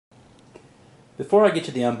Before I get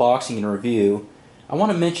to the unboxing and review, I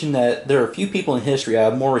want to mention that there are a few people in history I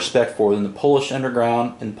have more respect for than the Polish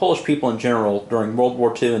underground and Polish people in general during World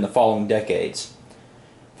War II and the following decades.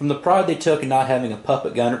 From the pride they took in not having a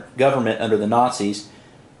puppet government under the Nazis,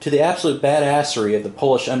 to the absolute badassery of the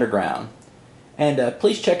Polish underground. And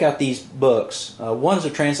please check out these books. One is a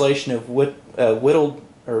translation of Witold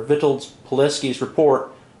Pilecki's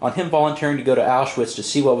report on him volunteering to go to Auschwitz to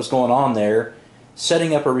see what was going on there,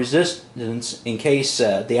 setting up a resistance in case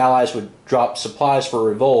the Allies would drop supplies for a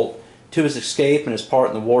revolt, to his escape and his part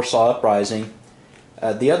in the Warsaw Uprising.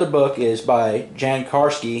 The other book is by Jan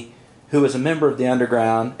Karski, who was a member of the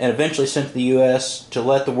underground and eventually sent to the U.S. to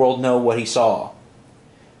let the world know what he saw.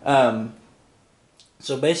 So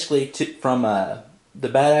basically, from the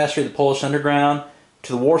badassery of the Polish underground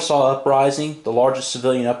to the Warsaw Uprising, the largest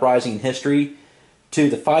civilian uprising in history, to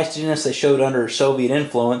the feistiness they showed under Soviet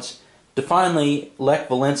influence, to finally Lech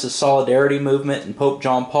Walensa's solidarity movement and Pope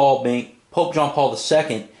John Paul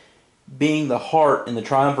II being the heart in the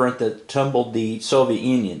triumvirate that tumbled the Soviet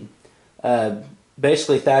Union.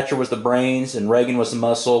 Basically, Thatcher was the brains and Reagan was the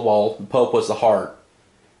muscle, while the Pope was the heart.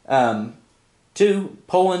 To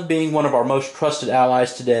Poland being one of our most trusted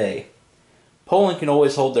allies today. Poland can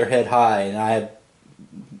always hold their head high, and I have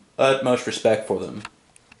utmost respect for them.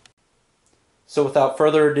 So without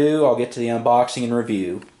further ado, I'll get to the unboxing and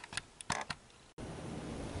review.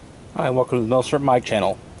 Hi, welcome to the Millicent Mike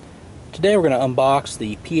channel. Today we're going to unbox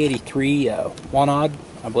the P-83 Wanad,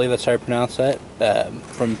 I believe that's how you pronounce that,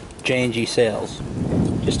 from J&G Sales,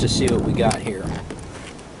 just to see what we got here.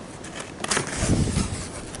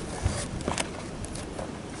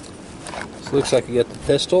 So looks like you get the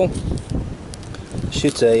pistol.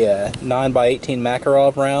 Shoots a 9x18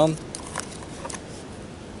 Makarov round.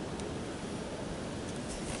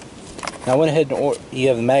 Now I went ahead and you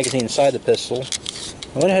have the magazine inside the pistol.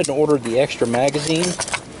 I went ahead and ordered the extra magazine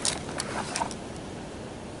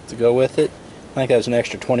to go with it. I think that was an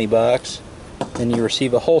extra 20 bucks. And you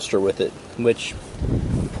receive a holster with it, which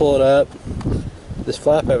you pull it up. This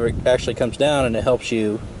flap actually comes down and it helps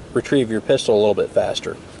you retrieve your pistol a little bit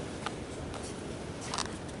faster.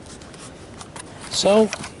 So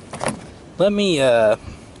let me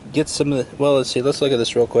get some of the, well, let's see, let's look at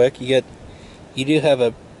this real quick. You do have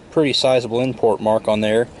a pretty sizable import mark on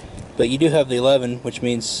there, but you do have the 11, which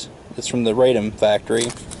means it's from the Radom factory.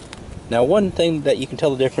 Now, one thing that you can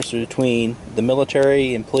tell the difference between the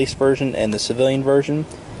military and police version and the civilian version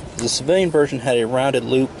is the civilian version had a rounded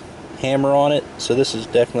loop hammer on it, so this is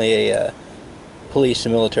definitely a police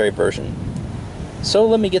and military version. So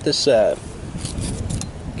let me get this,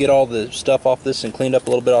 get all the stuff off this and cleaned up a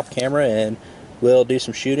little bit off camera, and we'll do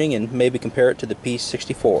some shooting and maybe compare it to the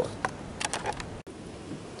P-64.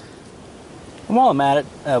 And while I'm at it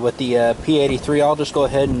with the P-83, I'll just go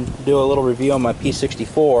ahead and do a little review on my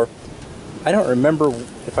P-64. I don't remember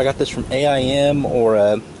if I got this from AIM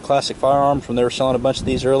or Classic Firearms when they were selling a bunch of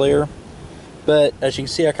these earlier, but as you can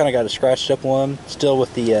see, I kind of got a scratched up one, still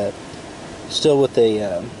with a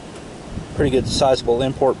pretty good sizable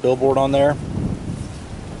import billboard on there.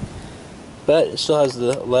 But it still has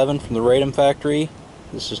the 11 from the Radom factory.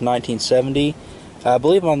 This is 1970. I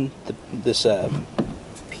believe on this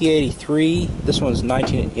P-83, this one's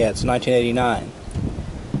it's 1989.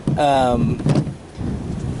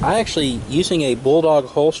 I actually, using a Bulldog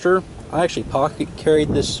holster, I actually pocket carried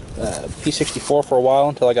this P-64 for a while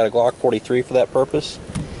until I got a Glock 43 for that purpose.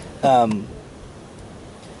 I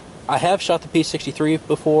have shot the P-63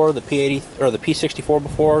 before, the P-80 or the P-64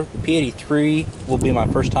 before. The P-83 will be my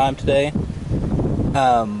first time today.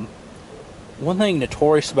 One thing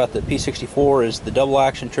notorious about the P-64 is the double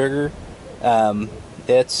action trigger.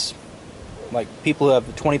 It's like people who have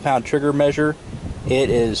the 20-pound trigger measure.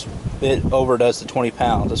 It overdoes the 20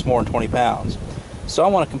 pounds. It's more than 20 pounds. So I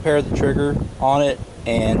want to compare the trigger on it,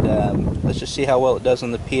 and let's just see how well it does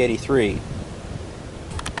on the P-83.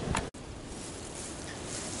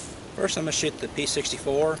 First, I'm going to shoot the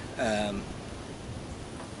P-64.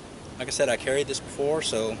 Like I said, I carried this before,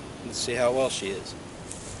 so let's see how well she is.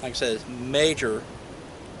 Like I said, it's major.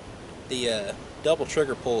 The double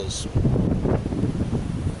trigger pull is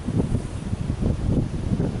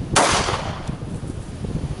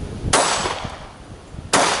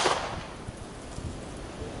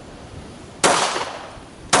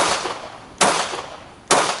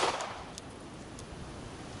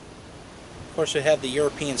Of course, we have the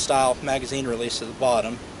European style magazine release at the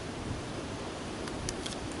bottom,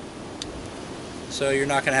 so you're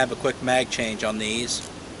not going to have a quick mag change on these.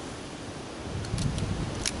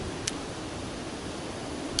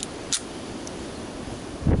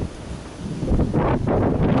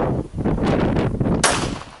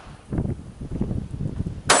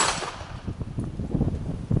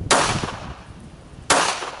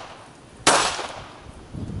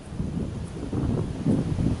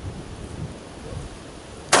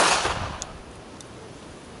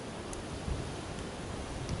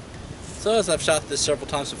 So as I've shot this several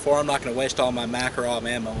times before, I'm not going to waste all my Makarov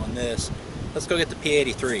ammo on this. Let's go get the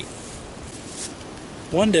P-83.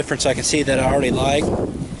 One difference I can see that I already like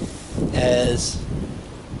is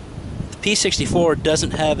the P-64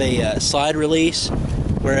 doesn't have a slide release,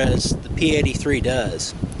 whereas the P-83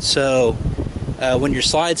 does. So when your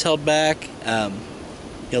slide's held back, a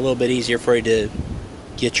little bit easier for you to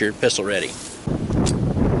get your pistol ready.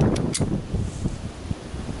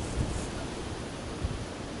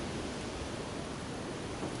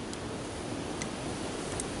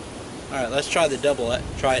 Alright, let's try the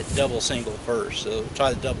double single first. So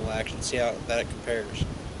try the double action, see how that compares.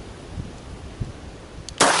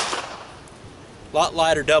 A lot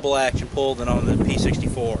lighter double action pull than on the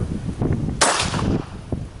P-64.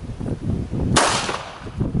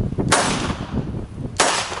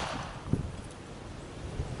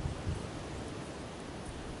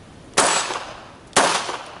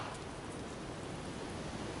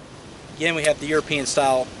 Again, we have the European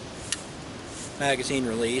style magazine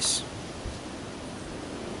release.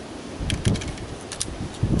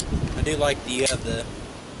 I do like the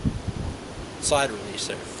slide release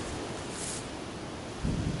there.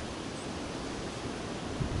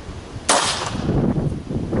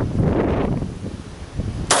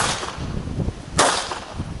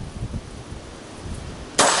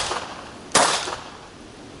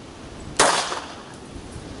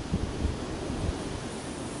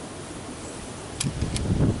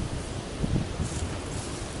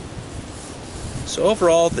 So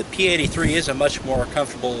overall, the P-83 is a much more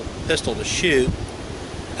comfortable pistol to shoot.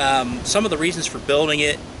 Some of the reasons for building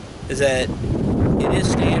it is that it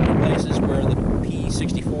is stamped in places where the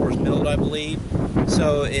P-64 is milled, I believe.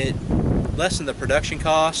 So it lessened the production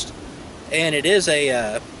cost, and it is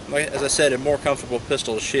as I said, a more comfortable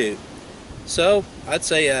pistol to shoot. So I'd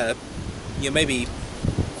say, maybe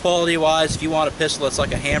quality-wise, if you want a pistol that's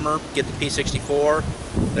like a hammer, get the P-64.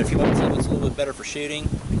 But if you want something that's a little bit better for shooting,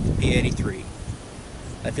 get the P-83.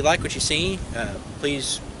 If you like what you see,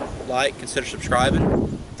 please like, consider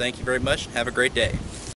subscribing. Thank you very much. Have a great day.